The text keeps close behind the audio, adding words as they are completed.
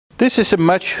This is a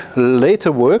much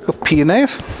later work of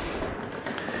Pierneef.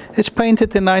 It's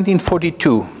painted in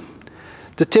 1942.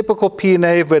 The typical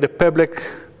Pierneef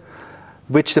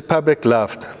which the public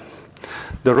loved.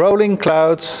 The rolling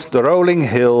clouds, the rolling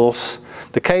hills,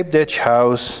 the Cape Dutch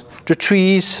house, the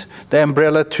trees, the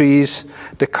umbrella trees,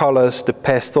 the colors, the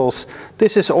pastels.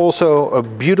 This is also a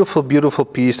beautiful, beautiful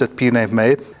piece that Pierneef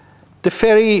made. The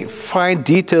very fine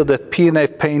detail that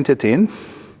Pierneef painted in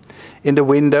the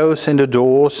windows, in the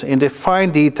doors, in the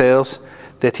fine details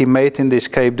that he made in this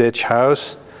Cape Dutch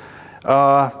house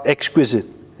are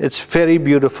exquisite. It's very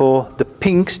beautiful. The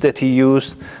pinks that he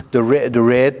used, the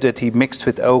red that he mixed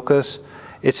with ochres.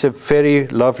 It's a very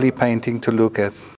lovely painting to look at.